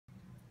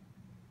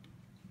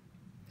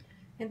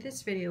In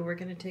this video, we're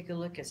going to take a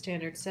look at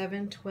Standard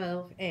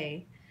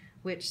 712A,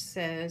 which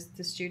says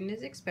the student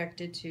is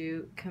expected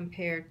to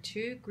compare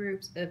two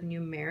groups of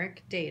numeric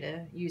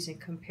data using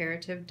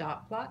comparative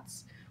dot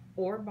plots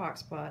or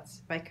box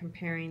plots by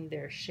comparing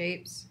their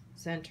shapes,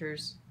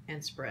 centers,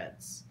 and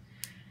spreads.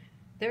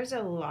 There's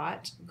a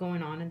lot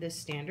going on in this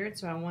standard,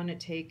 so I want to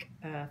take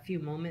a few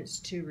moments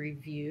to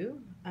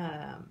review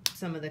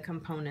some of the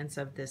components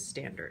of this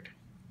standard.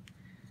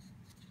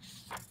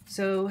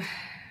 So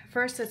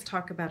first, let's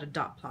talk about a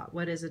dot plot.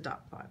 What is a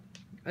dot plot?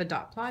 A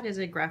dot plot is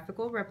a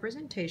graphical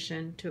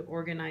representation to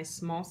organize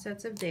small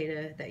sets of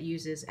data that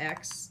uses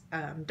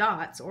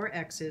dots or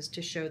x's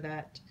to show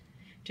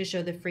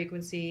the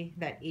frequency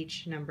that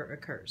each number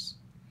occurs.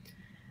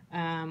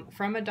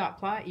 From a dot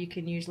plot, you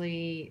can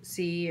usually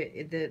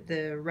see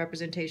the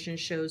representation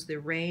shows the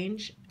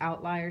range,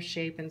 outlier,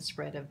 shape, and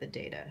spread of the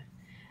data.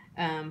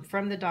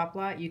 From the dot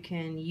plot, you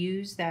can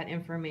use that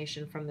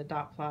information from the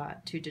dot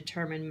plot to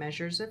determine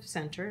measures of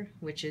center,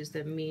 which is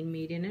the mean,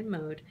 median, and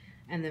mode,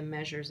 and the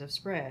measures of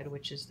spread,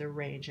 which is the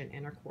range and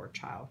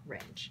interquartile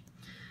range.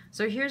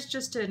 So here's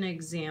just an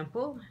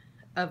example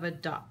of a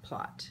dot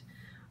plot.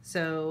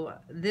 So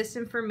this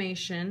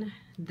information,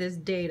 this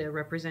data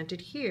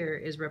represented here,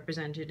 is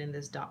represented in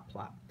this dot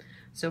plot.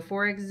 So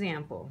for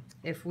example,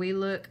 if we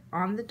look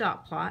on the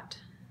dot plot,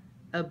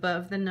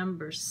 above the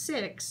number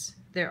 6,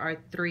 there are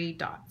 3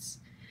 dots.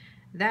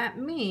 That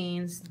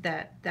means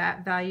that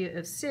that value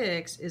of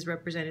 6 is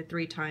represented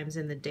 3 times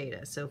in the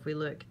data. So if we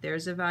look,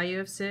 there's a value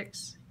of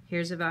 6,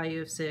 here's a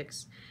value of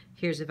 6,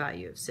 here's a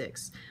value of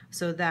 6.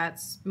 So that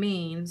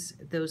means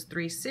those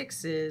 3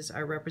 6's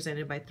are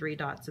represented by 3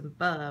 dots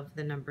above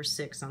the number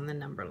 6 on the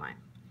number line.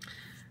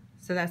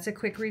 So that's a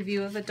quick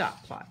review of a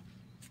dot plot.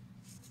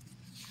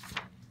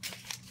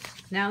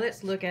 Now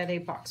let's look at a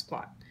box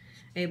plot.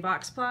 A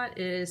box plot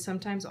is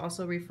sometimes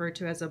also referred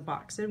to as a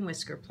box and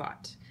whisker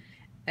plot.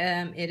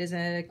 It is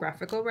a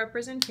graphical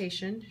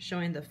representation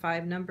showing the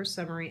 5-number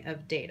summary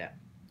of data.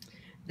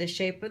 The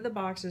shape of the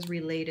box is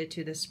related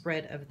to the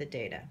spread of the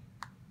data.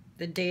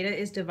 The data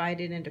is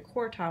divided into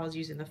quartiles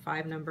using the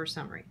 5-number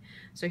summary.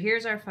 So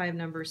here's our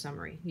 5-number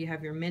summary. You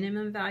have your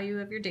minimum value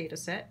of your data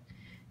set.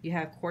 You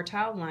have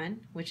quartile 1,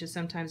 which is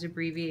sometimes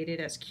abbreviated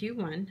as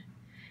Q1.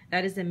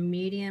 That is the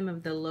median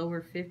of the lower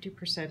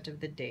 50% of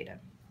the data.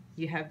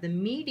 You have the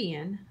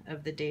median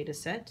of the data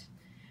set.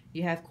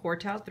 You have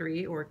quartile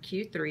 3 or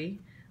Q3,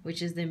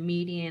 which is the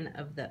median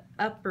of the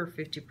upper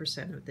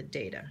 50% of the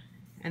data.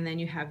 And then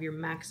you have your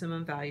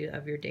maximum value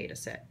of your data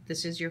set.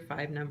 This is your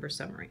 5-number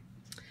summary.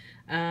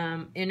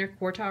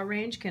 Interquartile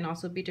range can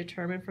also be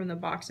determined from the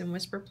box and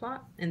whisker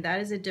plot, and that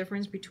is a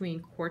difference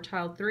between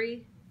quartile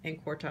 3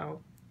 and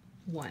quartile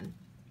 1.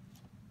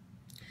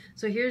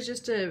 So here's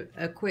just a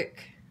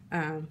quick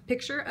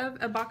picture of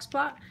a box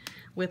plot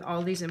with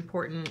all these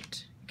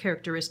important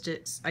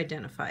characteristics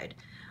identified.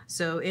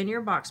 So in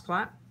your box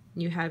plot,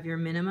 you have your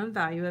minimum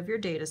value of your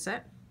data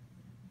set.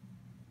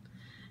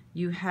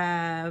 You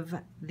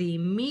have the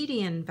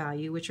median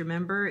value, which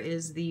remember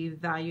is the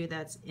value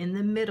that's in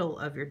the middle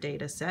of your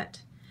data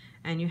set,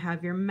 and you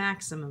have your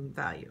maximum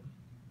value.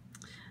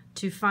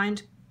 To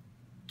find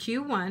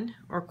Q1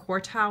 or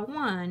quartile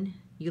 1,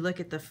 you look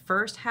at the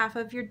first half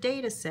of your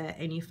data set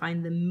and you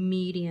find the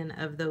median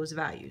of those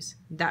values.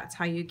 That's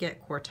how you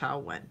get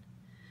quartile 1.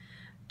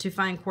 To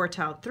find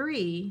quartile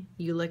 3,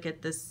 you look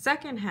at the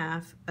second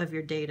half of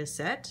your data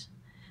set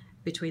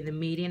between the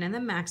median and the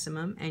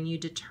maximum, and you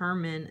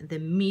determine the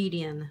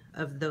median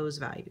of those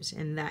values,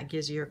 and that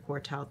gives you your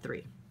quartile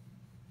 3.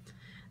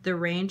 The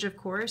range, of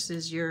course,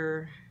 is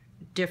your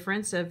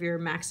difference of your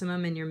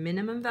maximum and your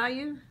minimum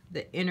value.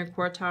 The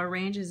interquartile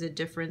range is a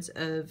difference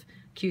of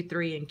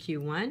Q3 and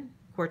Q1,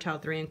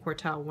 quartile 3 and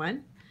quartile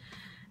 1.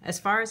 As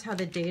far as how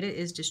the data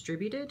is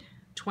distributed,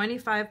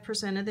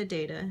 25% of the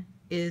data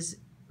is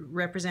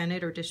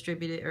represented or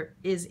distributed or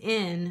is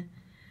in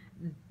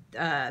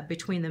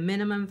between the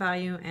minimum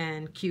value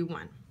and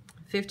Q1.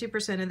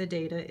 50% of the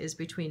data is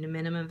between the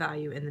minimum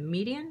value and the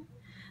median.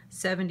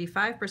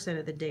 75%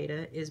 of the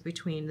data is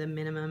between the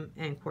minimum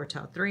and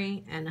quartile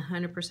 3, and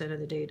 100% of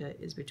the data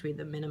is between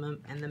the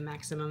minimum and the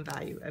maximum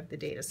value of the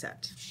data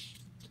set.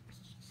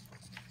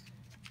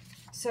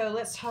 So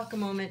let's talk a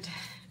moment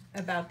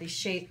about the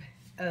shape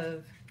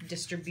of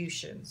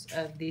distributions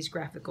of these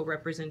graphical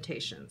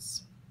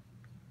representations.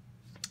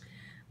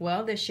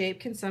 Well, the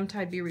shape can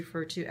sometimes be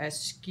referred to as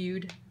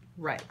skewed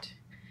right.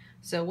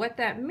 So what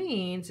that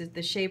means is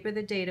the shape of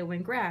the data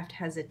when graphed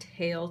has a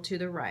tail to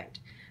the right.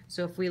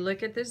 So if we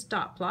look at this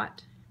dot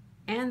plot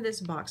and this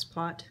box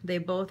plot, they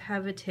both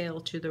have a tail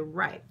to the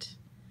right.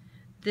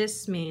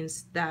 This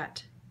means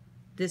that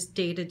this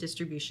data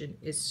distribution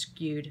is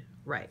skewed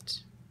right.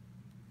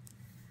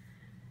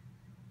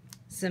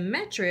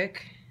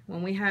 Symmetric,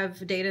 when we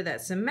have data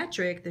that's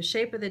symmetric, the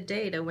shape of the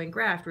data when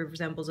graphed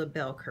resembles a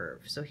bell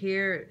curve. So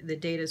here the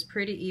data is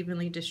pretty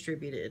evenly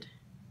distributed.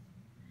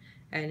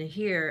 And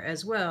here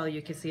as well,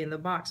 you can see in the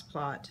box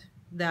plot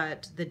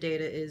that the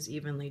data is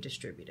evenly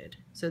distributed.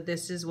 So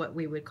this is what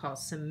we would call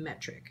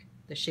symmetric.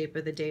 The shape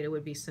of the data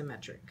would be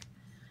symmetric.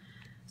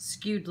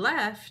 Skewed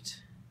left,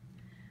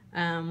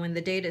 when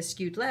the data is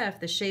skewed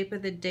left, the shape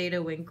of the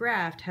data when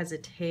graphed has a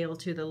tail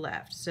to the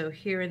left. So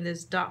here in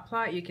this dot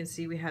plot, you can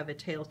see we have a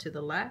tail to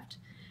the left,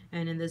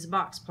 and in this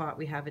box plot,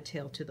 we have a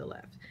tail to the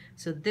left.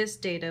 So this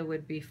data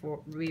would be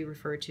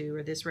referred to,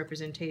 or this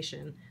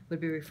representation would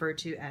be referred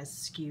to as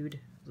skewed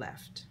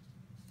left.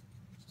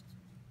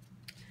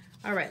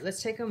 All right,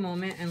 let's take a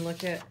moment and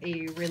look at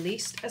a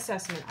released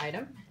assessment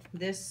item.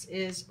 This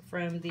is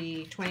from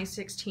the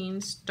 2016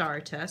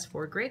 STAR test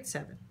for grade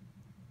 7.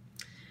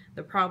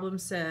 The problem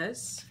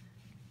says,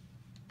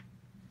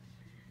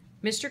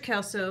 Mrs.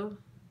 Kelso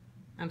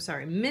and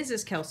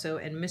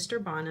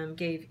Mr. Bonham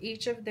gave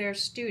each of their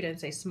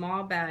students a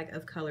small bag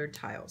of colored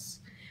tiles.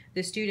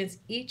 The students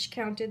each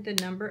counted the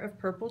number of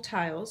purple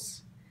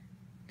tiles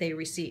they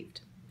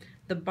received.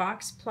 The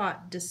box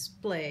plots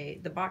display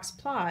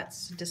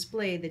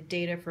the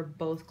data for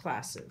both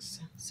classes.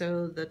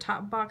 So the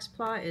top box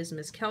plot is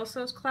Ms.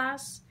 Kelso's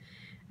class,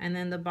 and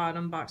then the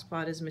bottom box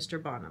plot is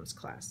Mr. Bonham's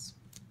class.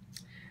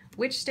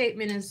 Which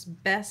statement is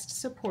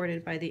best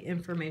supported by the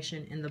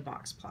information in the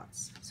box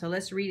plots? So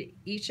let's read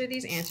each of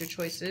these answer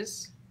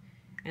choices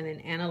and then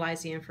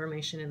analyze the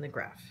information in the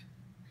graph.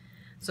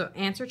 So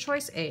answer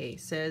choice A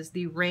says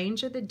the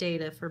range of the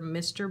data for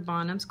Mr.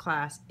 Bonham's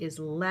class is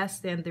less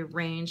than the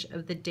range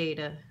of the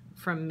data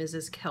from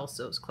Mrs.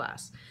 Kelso's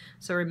class.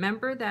 So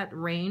remember that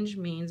range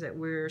means that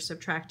we're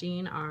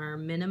subtracting our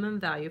minimum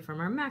value from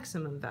our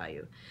maximum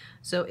value.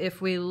 So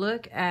if we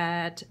look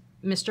at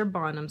Mr.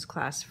 Bonham's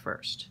class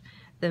first,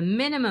 the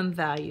minimum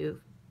value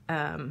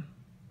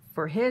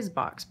for his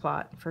box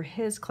plot for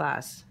his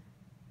class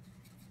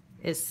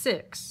is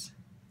 6,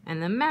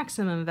 and the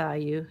maximum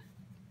value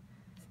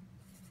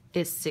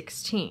is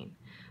 16.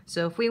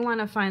 So if we want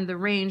to find the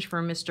range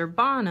for Mr.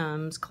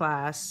 Bonham's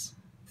class,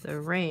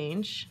 the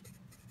range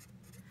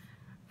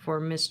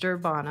for Mr.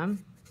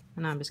 Bonham,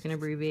 and I'm just going to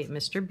abbreviate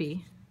Mr.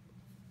 B,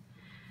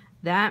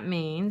 that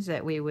means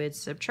that we would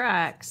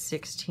subtract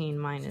 16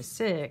 minus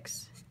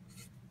 6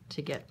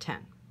 to get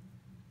 10.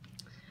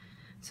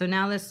 So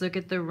now let's look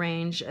at the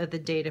range of the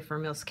data for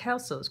Ms.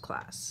 Kelso's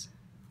class.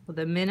 Well,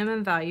 the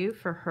minimum value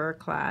for her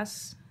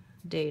class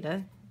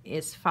data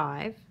is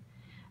 5,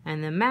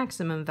 and the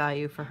maximum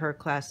value for her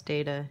class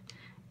data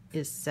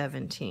is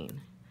 17.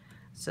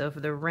 So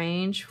for the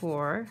range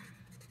for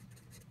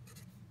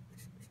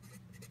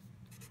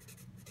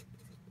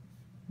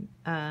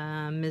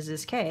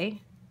Mrs.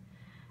 K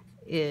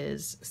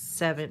is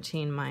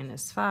 17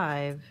 minus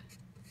 5,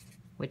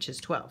 which is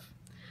 12.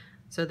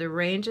 So the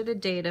range of the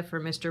data for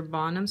Mr.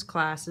 Bonham's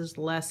class is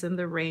less than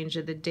the range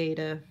of the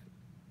data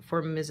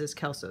for Mrs.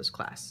 Kelso's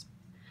class.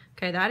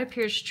 Okay, that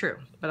appears true,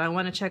 but I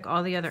want to check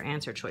all the other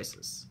answer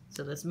choices.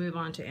 So let's move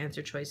on to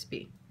answer choice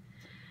B.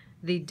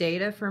 The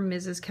data for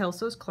Mrs.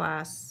 Kelso's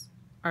class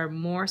are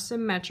more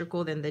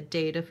symmetrical than the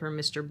data for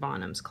Mr.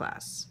 Bonham's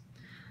class.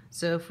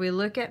 So if we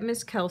look at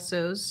Ms.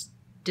 Kelso's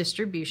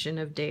distribution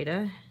of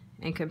data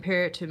and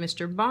compare it to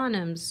Mr.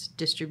 Bonham's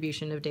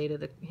distribution of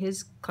data,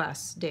 his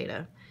class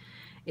data,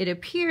 it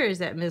appears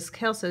that Ms.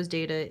 Kelso's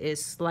data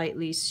is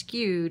slightly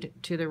skewed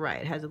to the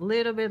right. It has a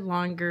little bit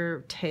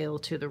longer tail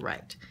to the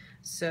right.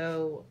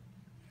 So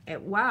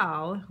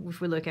while if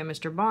we look at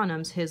Mr.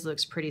 Bonham's, his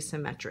looks pretty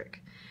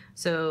symmetric.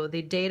 So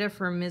the data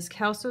for Ms.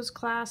 Kelso's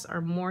class are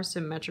more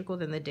symmetrical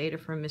than the data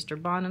from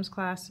Mr. Bonham's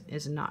class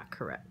is not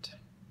correct.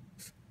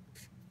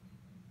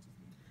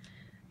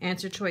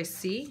 Answer choice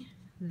C,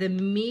 the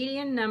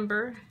median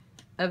number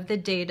of the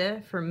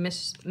data for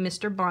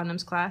Mr.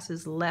 Bonham's class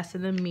is less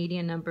than the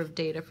median number of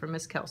data for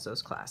Ms.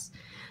 Kelso's class.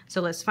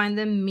 So let's find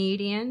the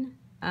median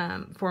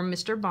for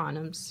Mr.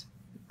 Bonham's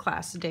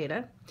class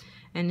data.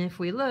 And if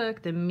we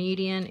look, the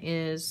median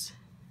is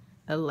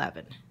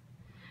 11.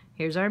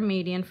 Here's our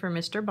median for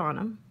Mr.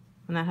 Bonham,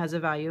 and that has a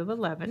value of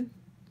 11.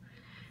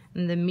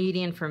 And the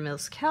median for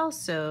Ms.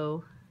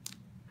 Kelso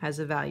has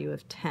a value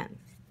of 10.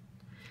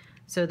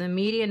 So the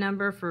median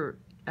number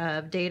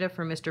of data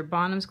for Mr.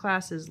 Bonham's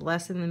class is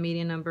less than the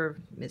median number of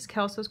Ms.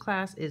 Kelso's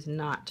class is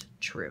not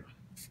true.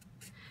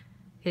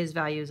 His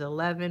value is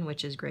 11,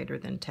 which is greater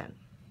than 10.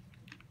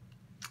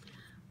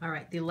 All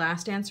right, the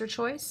last answer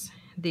choice.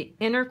 The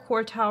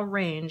interquartile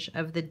range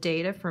of the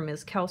data for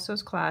Ms.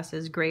 Kelso's class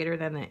is greater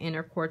than the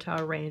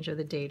interquartile range of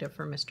the data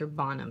for Mr.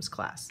 Bonham's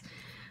class.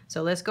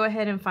 So let's go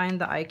ahead and find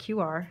the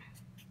IQR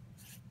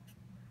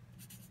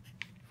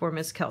for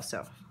Ms.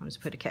 Kelso. I'll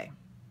just put a K.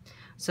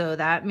 So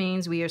that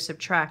means we are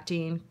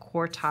subtracting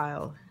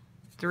quartile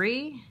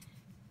 3.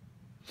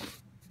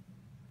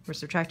 We're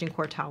subtracting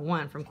quartile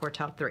 1 from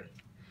quartile 3.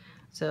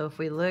 So if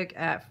we look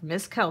at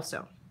Ms.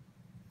 Kelso,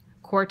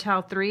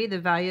 quartile 3, the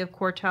value of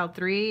quartile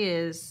 3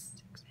 is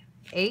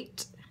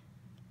 8.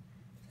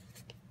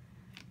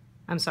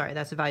 I'm sorry,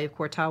 that's the value of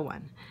quartile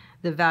 1.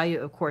 The value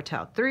of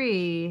quartile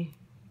 3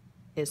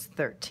 is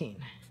 13.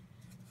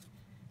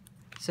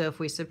 So if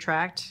we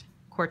subtract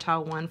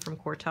quartile 1 from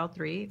quartile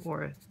 3,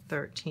 or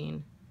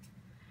 13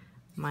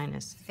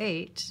 minus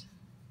 8,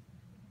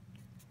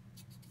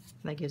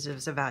 that gives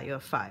us a value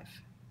of 5.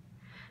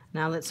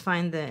 Now let's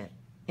find the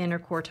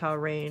interquartile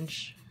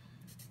range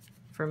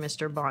for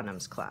Mr.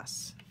 Bonham's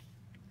class.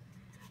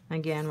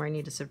 Again, we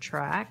need to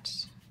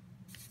subtract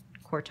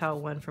quartile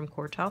 1 from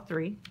quartile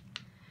 3.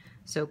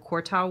 So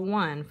quartile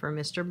 1 for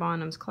Mr.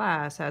 Bonham's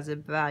class has a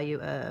value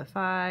of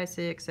 5,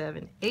 6,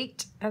 7,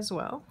 8 as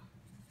well.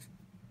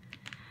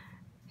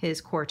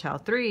 His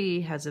quartile 3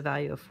 has a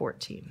value of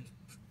 14.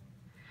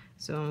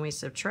 So when we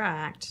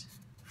subtract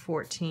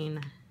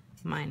 14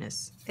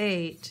 minus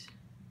 8,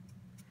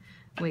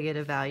 we get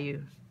a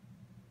value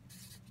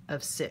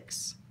of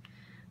 6.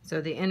 So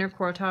the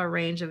interquartile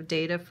range of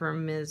data for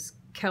Ms.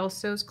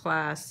 Kelso's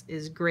class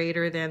is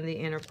greater than the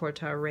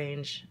interquartile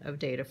range of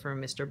data for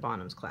Mr.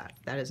 Bonham's class.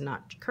 That is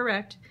not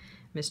correct.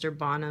 Mr.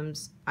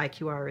 Bonham's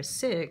IQR is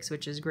 6,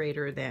 which is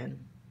greater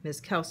than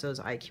Ms. Kelso's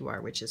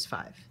IQR, which is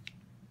 5.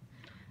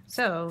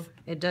 So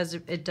it does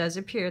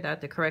appear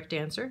that the correct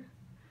answer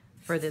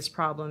for this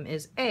problem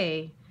is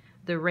A.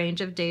 The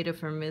range of data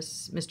for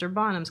Mr.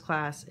 Bonham's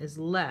class is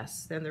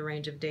less than the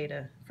range of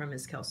data from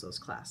Ms. Kelso's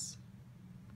class.